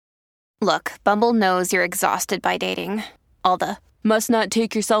Look, Bumble knows you're exhausted by dating. All the must not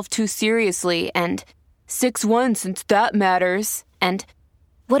take yourself too seriously and 6'1" since that matters. And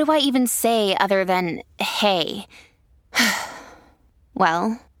what do I even say other than hey?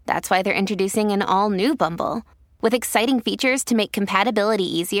 Well, that's why they're introducing an all-new Bumble with exciting features to make compatibility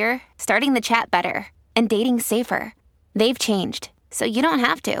easier, starting the chat better, and dating safer. They've changed, so you don't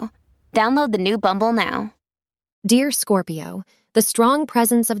have to. Download the new Bumble now. Dear Scorpio, the strong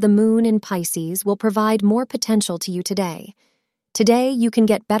presence of the moon in Pisces will provide more potential to you today. Today, you can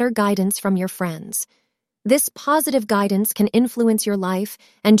get better guidance from your friends. This positive guidance can influence your life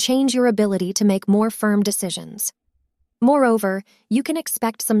and change your ability to make more firm decisions. Moreover, you can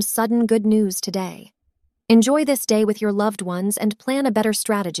expect some sudden good news today. Enjoy this day with your loved ones and plan a better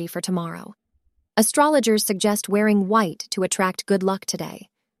strategy for tomorrow. Astrologers suggest wearing white to attract good luck today.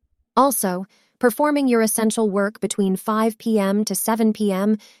 Also, performing your essential work between 5 p.m. to 7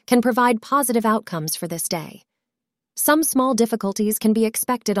 p.m. can provide positive outcomes for this day. Some small difficulties can be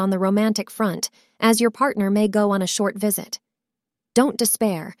expected on the romantic front, as your partner may go on a short visit. Don't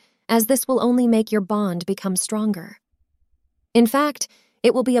despair, as this will only make your bond become stronger. In fact,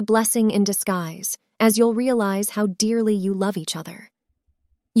 it will be a blessing in disguise, as you'll realize how dearly you love each other.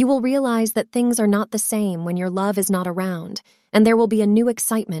 You will realize that things are not the same when your love is not around, and there will be a new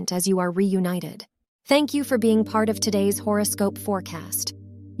excitement as you are reunited. Thank you for being part of today's horoscope forecast.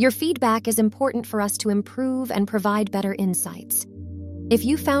 Your feedback is important for us to improve and provide better insights. If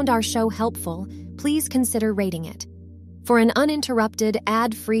you found our show helpful, please consider rating it. For an uninterrupted,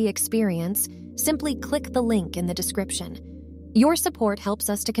 ad-free experience, simply click the link in the description. Your support helps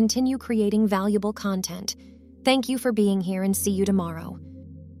us to continue creating valuable content. Thank you for being here and see you tomorrow.